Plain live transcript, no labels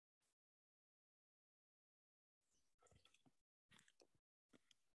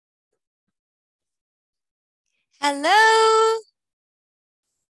Hello.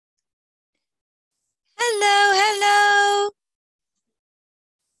 Hello, hello.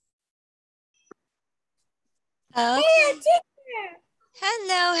 Okay.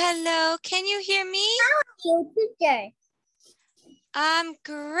 Hello, hello. Can you hear me? How are you, teacher? I'm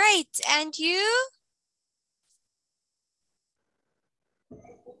great. And you?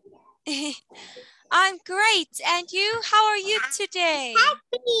 I'm great. And you? How are you today?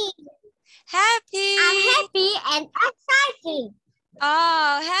 Happy. Happy. I'm happy and excited.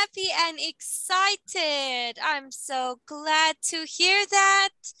 Oh, happy and excited. I'm so glad to hear that.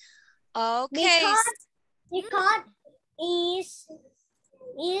 Okay. Because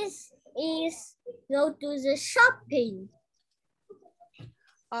is go to the shopping.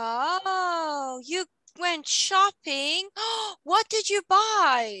 Oh, you went shopping. What did you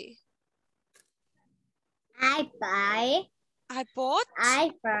buy? I bought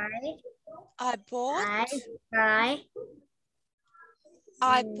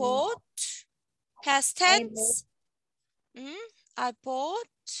past tense. I bought.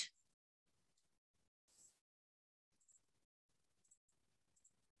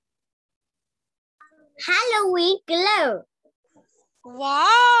 Halloween glow.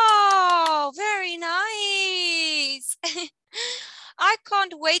 Wow, very nice. I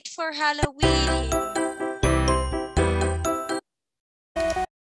can't wait for Halloween.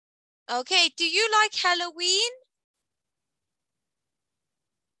 Okay, do you like Halloween?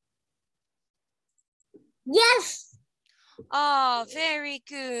 Yes. Oh, very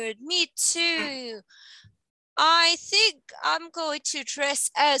good. Me too. I think I'm going to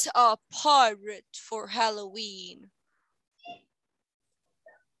dress as a pirate for Halloween.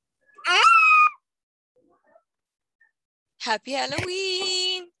 Happy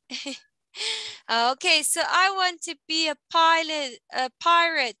Halloween. Okay, so I want to be a pirate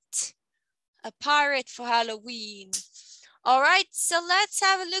for Halloween. All right, so let's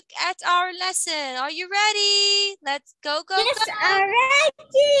have a look at our lesson. Are you ready? Let's go, go, yes, go. I'm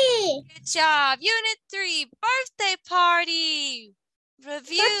ready. Good job. Unit 3, birthday party.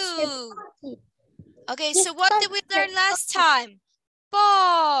 Review. Okay, so what did we learn last time?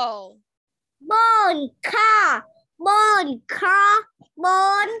 Ball. Ball, car. Ball, car.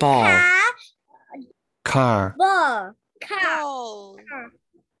 Ball, car. Car. Ball, car. Ball.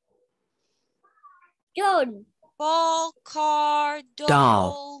 Doll. Ball, car,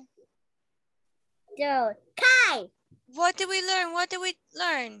 doll. Doll. Kite. What did we learn? What did we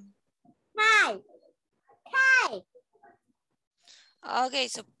learn? Kite. Kite. Okay,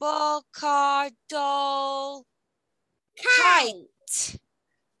 so ball, car, doll, kite.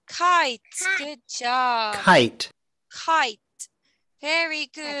 Kite. Good job. Kite. Kite. Very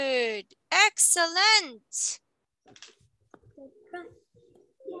good. Excellent.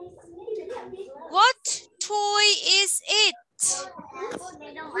 What toy is it?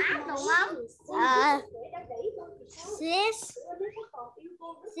 This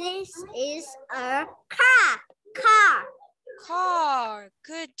is a car. Car.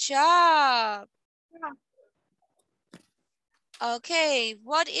 Good job. Okay,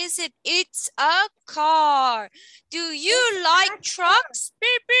 what is it? It's a car. Do you like trucks?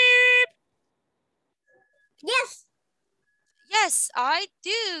 Beep, beep. Yes. Yes, I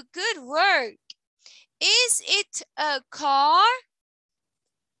do. Good work. Is it a car?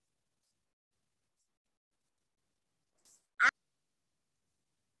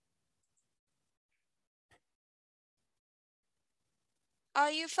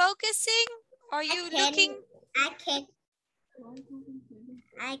 Are you focusing? Are you looking? I can.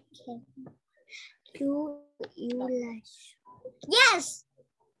 Do you like? Yes.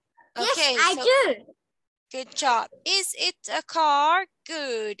 Okay, yes, I do. Good job. Is it a car?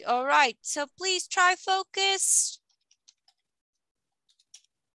 Good. All right. So please try focus.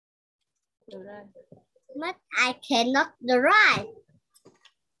 But I cannot drive.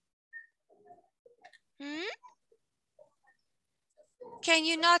 Can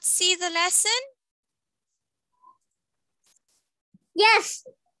you not see the lesson? Yes.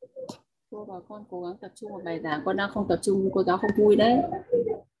 Cô và con cố gắng tập trung vào bài giảng. Con đang không tập trung, cô giáo không vui đấy.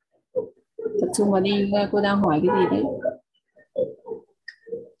 Tập trung vào đi, cô đang hỏi cái gì đấy.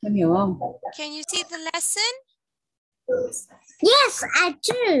 Em hiểu không? Can you see the lesson? Yes, I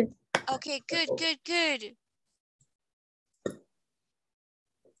do. Okay, good, good, good.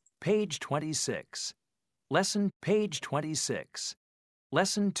 Page 26. Page 26.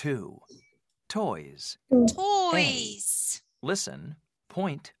 Lesson 2. Toys. Toys. A. Listen,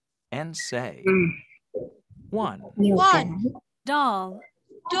 point, and say. 1. 1. Doll.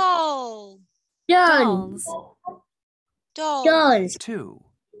 Doll. Dolls. Doll. 2.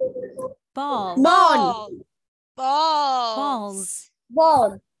 Ball. Ball. Balls.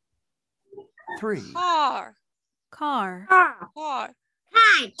 Ball. 3. Car. Car. Car.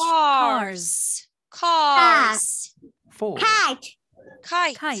 Kite. Cars. Cars. 4. Kite.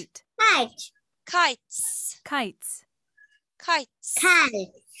 Kite. Kite. Kite. Kites. Kites. Kites.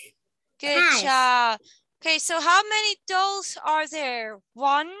 Kite. Good Kites. job. Okay, so how many dolls are there?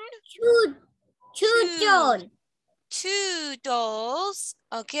 1, Two Two. dolls. 2 dolls.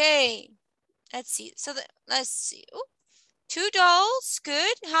 Okay. Let's see. So let's see. Ooh. 2 dolls.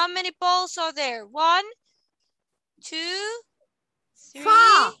 Good. How many balls are there? 1, 2, 3,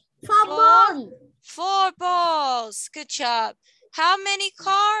 Four balls. 4 balls. Good job. How many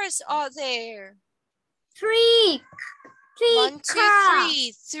cars are there? Three 1, 2,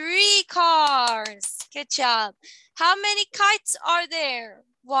 cars. 3. 3 cars. Good job. How many kites are there?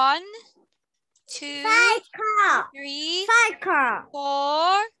 1, 2, Five cars. 3, 5 cars.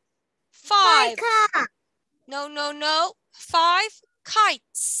 4, 5. 5 cars. No. 5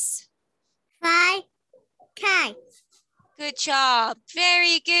 kites. 5 kites. Good job.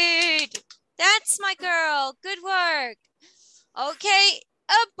 Very good. That's my girl. Good work. Okay,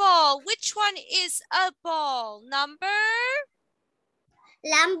 a ball. Which one is a ball? Number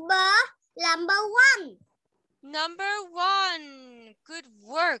 1. Number 1. Good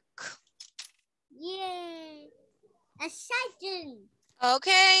work. Yay. Exciting.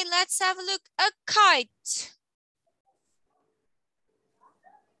 Okay, let's have a look. A kite.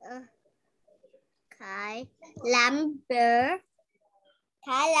 Kite. Number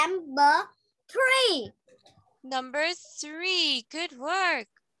 3. Number 3. Good work.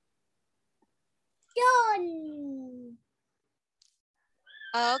 Done.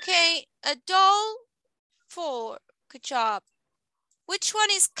 Okay, a doll. 4. Good job. Which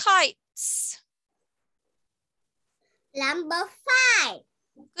one is kites? Number 5.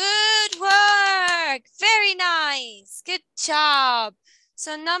 Good work. Very nice. Good job.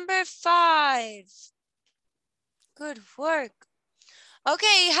 So number 5. Good work.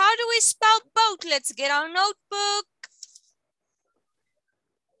 Okay, how do we spell boat? Let's get our notebook.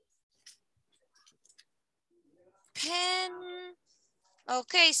 Pen.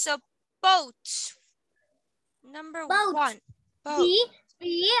 Okay, so boat. Number Boat. 1. Boat.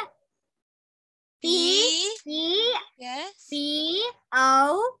 B. Yes.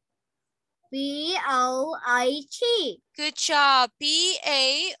 B-O-A-T. Good job.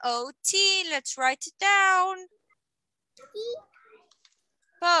 B-A-O-T. Let's write it down.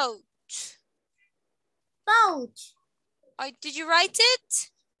 Boat. Boat. Oh, did you write it?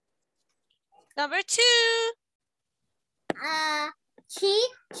 Number 2.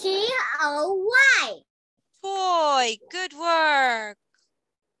 T-O-Y. Toy. Good work.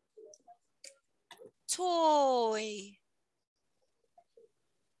 Toy.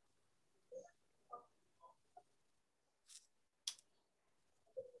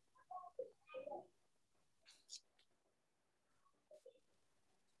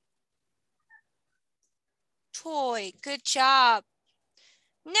 Toy. Good job.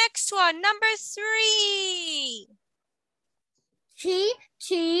 Next one, number 3. T-R-E.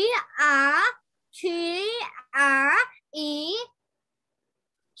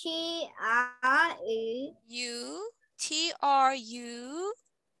 U. T-R-U.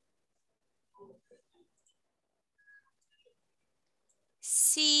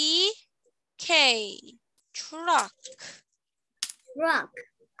 C-K. Truck.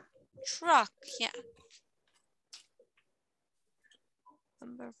 Truck, yeah.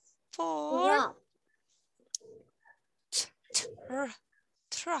 Number 4.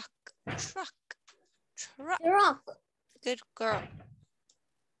 Truck. Good girl.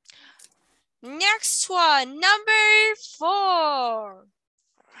 Next one, number 4.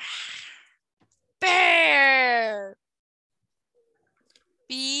 Bear.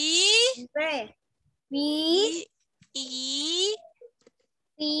 B. B. E.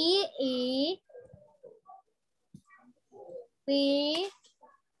 B-E.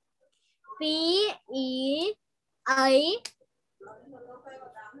 B-E-A.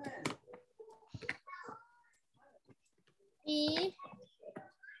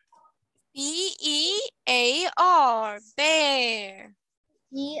 B-E-A-R. Bear.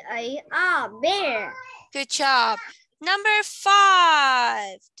 B-A-R. Bear. Good job. Number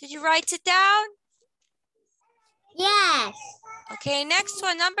 5. Did you write it down? Yes. Okay, next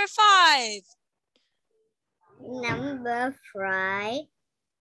one, number 5. Number 5.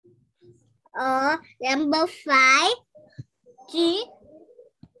 Number 5.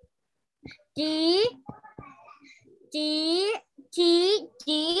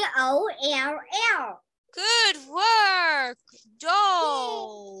 G-O-L-L. Good work.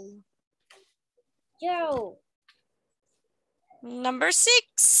 Doll. Joe. Number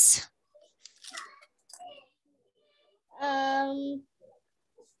 6.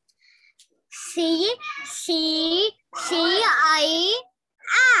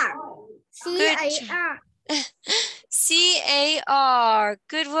 C-A-R. C-A-R.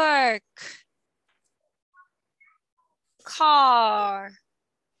 Good work. Car.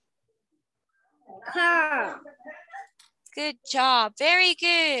 Car. Good job. Very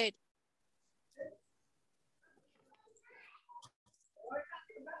good.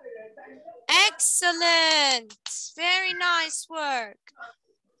 Excellent. Very nice work.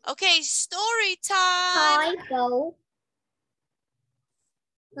 Okay, story time. Go.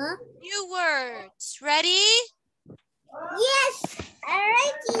 Huh? New words. Ready? Yes,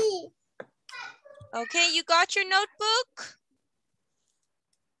 already. Okay, you got your notebook?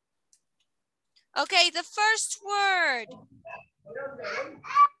 Okay, the first word.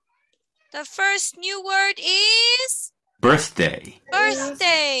 The first new word is Birthday.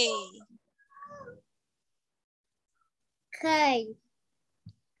 birthday. Okay.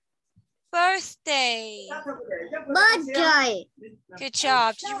 Birthday. Birthday. Good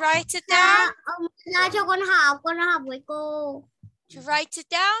job. Did you write it down? Ông ra cho con học với cô. Did you write it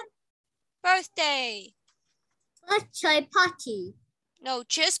down? Birthday. Birthday party. No,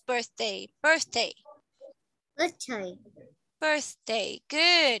 just birthday. Birthday. Birthday. Birthday.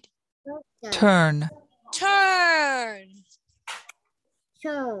 Good. Birthday. Turn. Turn.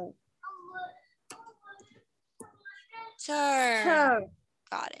 Turn. Turn. Turn.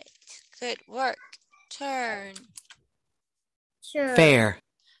 Got it. Good work. Turn. Turn. Fair.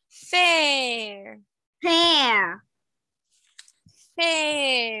 Fair. Fair.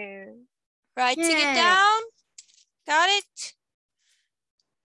 Fair. Writing it Fair. down. Got it?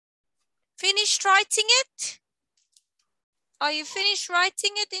 Finished writing it? Are you finished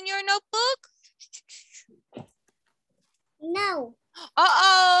writing it in your notebook? No.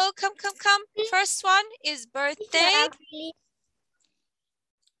 Uh-oh. Come, come, come. First one is birthday.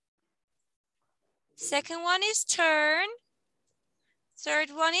 Second one is turn. Third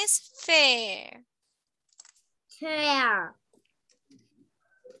one is fair. Fair.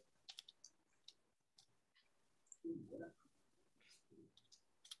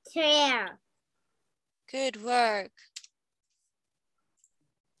 Fair. Good work.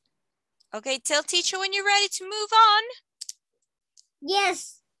 Okay, tell teacher when you're ready to move on.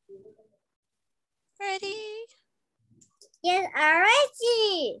 Yes. Ready? Yes,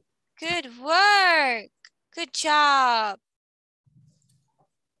 already. Good work. Good job.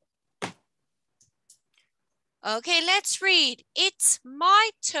 Okay, let's read. It's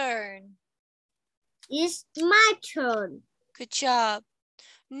my turn. It's my turn. Good job.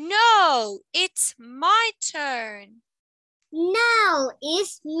 No, it's my turn. No,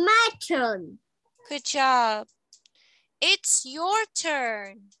 it's my turn. Good job. It's your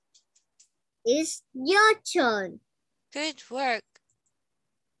turn. It's your turn. Good work.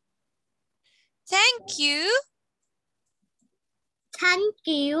 Thank you. Thank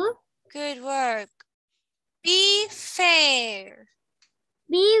you. Good work. Be fair.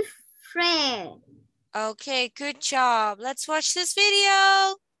 Be fair. Okay, good job. Let's watch this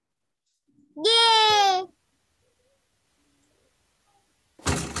video. Yay!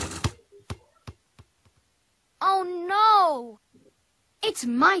 Oh no! It's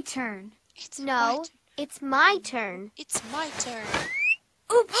my turn. It's No, my turn. it's my turn. It's my turn.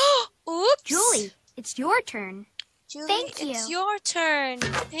 Oops! Oops. Julie, it's your turn. Julie, Thank it's you. your turn.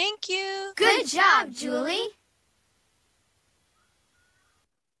 Thank you. Good job, Julie.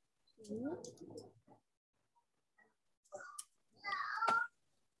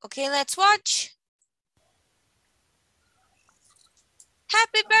 Okay, let's watch.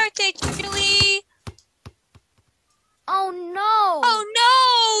 Happy birthday, Julie. Oh no!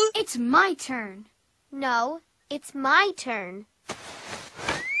 Oh no! It's my turn. No, it's my turn.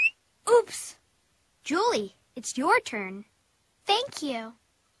 Oops! Julie, it's your turn. Thank you.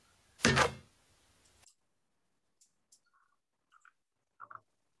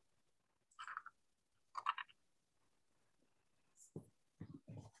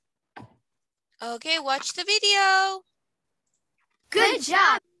 Okay, watch the video. Good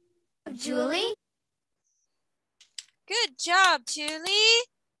job, Julie. Good job, Julie.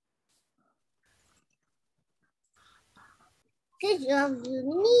 Good job,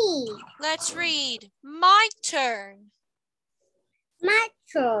 me. Let's read. My turn. My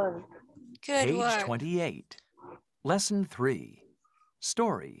turn. Good Page work. 28. Lesson 3.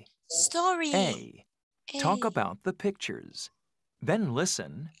 Story. Story. A. Talk A. about the pictures. Then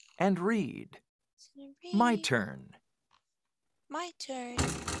listen and read. My turn. My turn.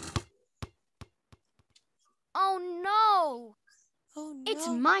 Oh no! Oh no. It's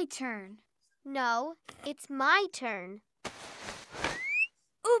my turn. No, it's my turn.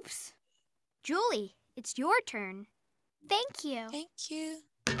 Oops. Julie, it's your turn. Thank you. Thank you.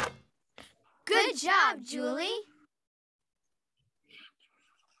 Good job, Julie.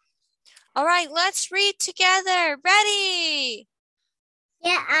 All right, let's read together. Ready?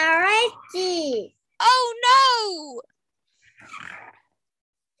 Yeah, alrighty. Oh no!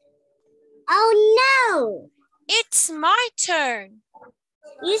 Oh no, It's my turn.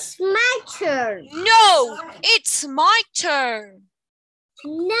 it's my turn. No, it's my turn.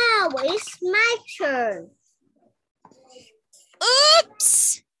 No, it's my turn.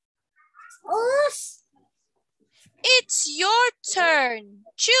 Oops! Oops, It's your turn.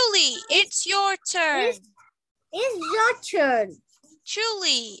 Julie, it's your turn. it's your turn.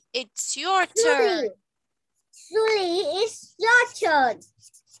 Julie, it's your turn. Julie, it's your turn.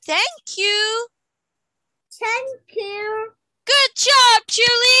 Thank you. Thank you. Good job,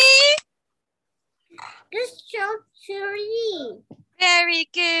 Julie. Good job, Julie. Very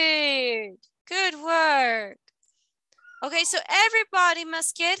good. Good work. Okay, so everybody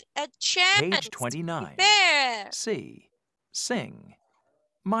must get a chance. Page 29. Prepare. C. Sing.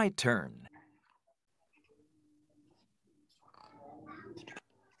 My turn.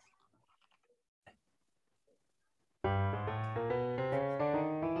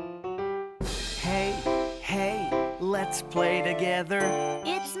 Hey, hey, let's play together.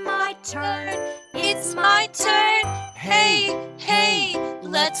 It's my turn. It's my turn. Hey, hey,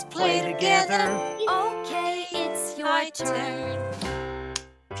 let's play together. Okay, it's your My turn.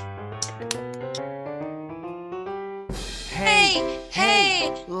 Hey,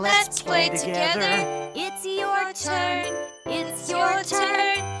 hey, let's play together. It's your turn. It's your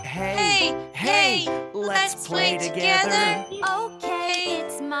turn. Hey, hey, let's play together. Okay,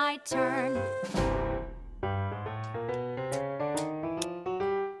 it's my turn.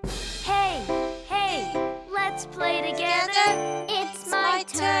 Hey, hey, let's play together. It's my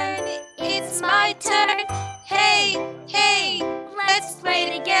turn. It's my turn. Hey, hey, let's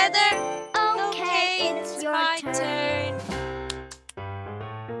play together. Okay, it's your turn.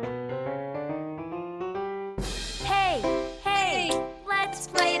 Hey, hey, let's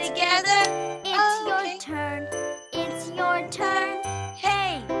play together. It's your turn. It's your turn.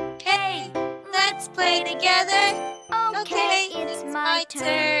 Hey, hey, let's play together. okay, it's my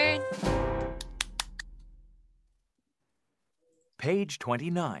turn. Page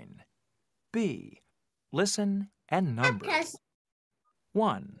 29. B. Listen and number.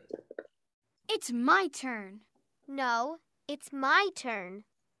 1, It's my turn. No, it's my turn.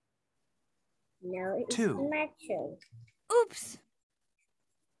 No, it's 2, my turn. Oops.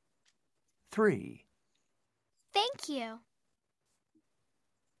 3, Thank you.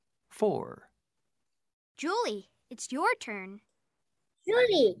 4, Julie, it's your turn.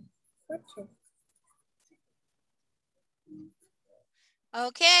 Julie, what turn?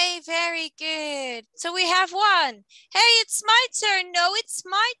 Okay, very good. So we have one. Hey, it's my turn. No, it's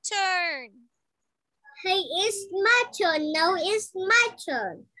my turn. Hey, it's my turn. No, it's my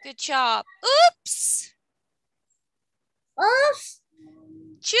turn. Good job. Oops. Oops,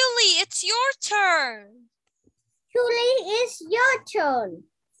 Julie, it's your turn. Julie, it's your turn.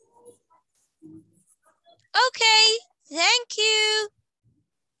 Okay, thank you.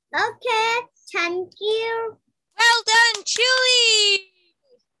 Okay, thank you. Well done, Julie.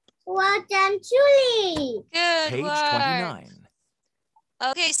 Well done, Julie. Good page work. 29.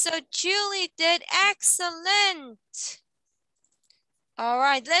 Okay, so Julie did excellent. All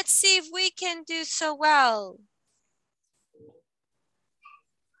right, let's see if we can do so well.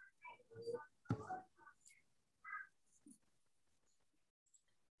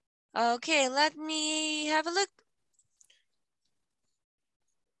 Okay, let me have a look.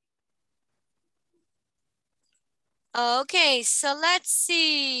 Okay, so let's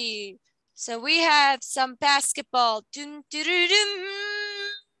see. So we have some basketball. Dun, dun, dun, dun.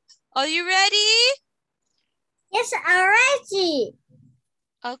 Are you ready? Yes, alrighty.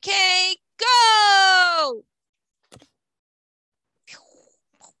 Okay, go!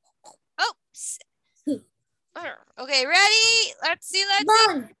 Oops. Okay, ready? Let's see, let's see.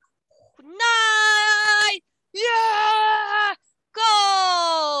 Ball. 9! Yeah!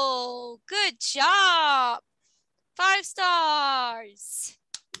 Go! Good job! 5 stars.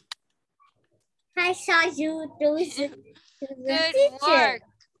 I saw you do the Good teacher. work.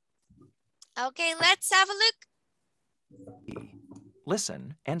 Okay, let's have a look.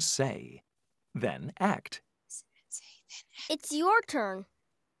 Listen and say. Then act. It's your turn.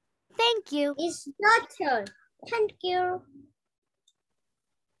 Thank you. It's your turn. Thank you.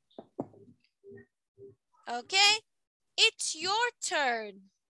 Okay, It's your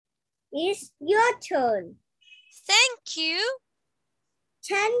turn. It's your turn. Thank you.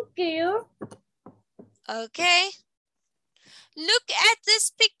 Thank you. Okay. Look at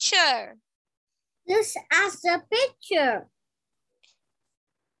this picture. Look at the picture.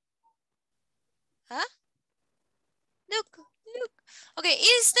 Huh? Look. Okay,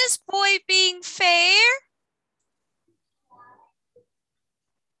 is this boy being fair?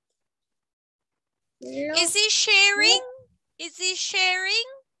 Look. Is he sharing? Is he sharing?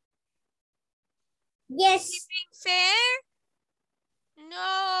 Yes. Is he being fair?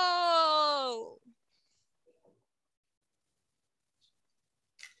 No.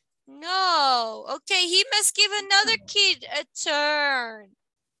 No. Okay, he must give another kid a turn.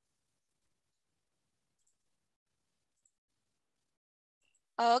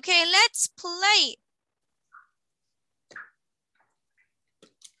 Okay, let's play.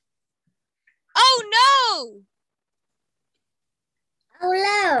 Oh no! Oh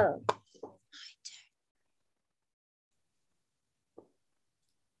no.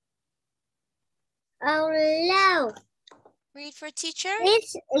 Oh no. Read for teacher.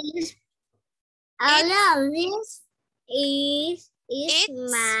 This is. Oh no. This is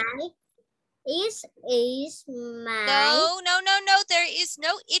my. This is my. No. There is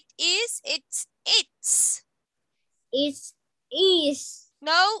no it is. It's. It is.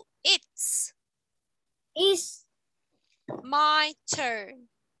 No, it's. It's My turn.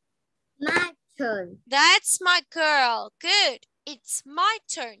 my turn. That's my girl. Good. It's my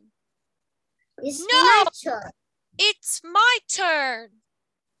turn. It's No. my turn. It's my turn.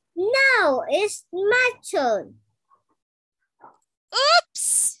 No, it's my turn.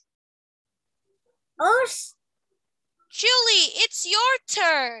 Oops. Oops. Julie, it's your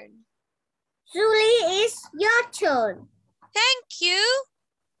turn. Julie, it's your turn. Thank you.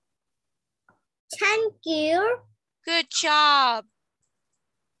 Thank you. Good job.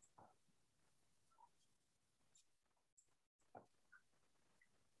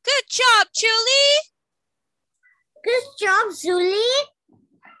 Good job, Julie. Good job, Julie.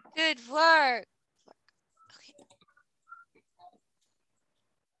 Good work. Okay.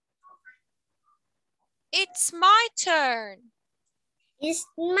 It's my turn. It's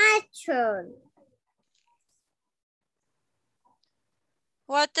my turn.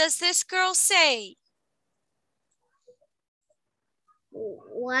 What does this girl say?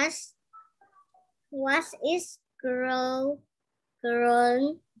 What is girl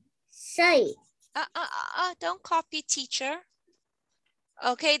say? Don't copy, teacher.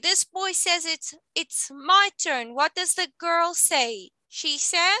 Okay, this boy says it's my turn. What does the girl say? She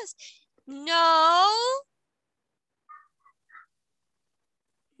says, no.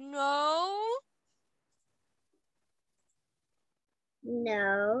 No.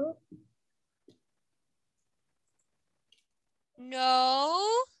 No.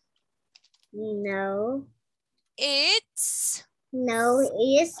 No. No. It's. No,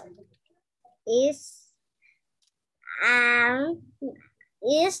 it's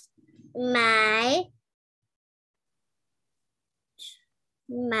my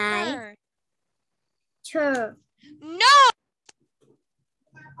turn. No.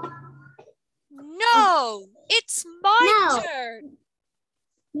 No, it's my turn.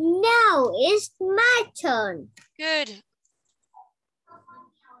 No, it's my turn. Good.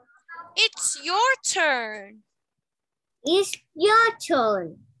 It's your turn. It's your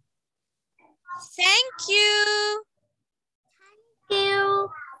turn. Thank you. Thank you.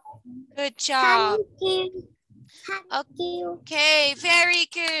 Good job. Thank you. Thank you. Okay, very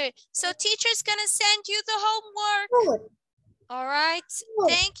good. So teacher's gonna send you the homework. Good. All right. Good.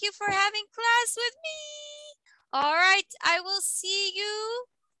 Thank you for having class with me. All right. I will see you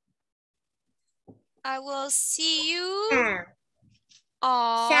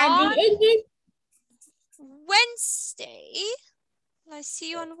on Wednesday. Will I see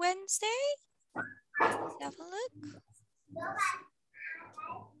you on Wednesday? Let's have a look.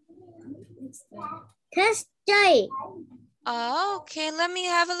 Thursday. Oh, okay. Let me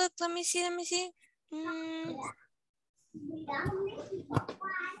have a look. Let me see.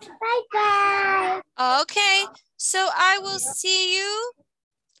 Bye-bye. Okay. So I will see you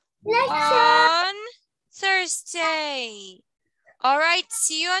Lecture. on Thursday. All right.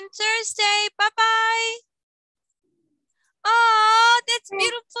 See you on Thursday. Bye-bye. Oh, that's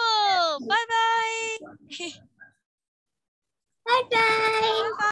beautiful. Bye-bye. Bye-bye. Bye-bye.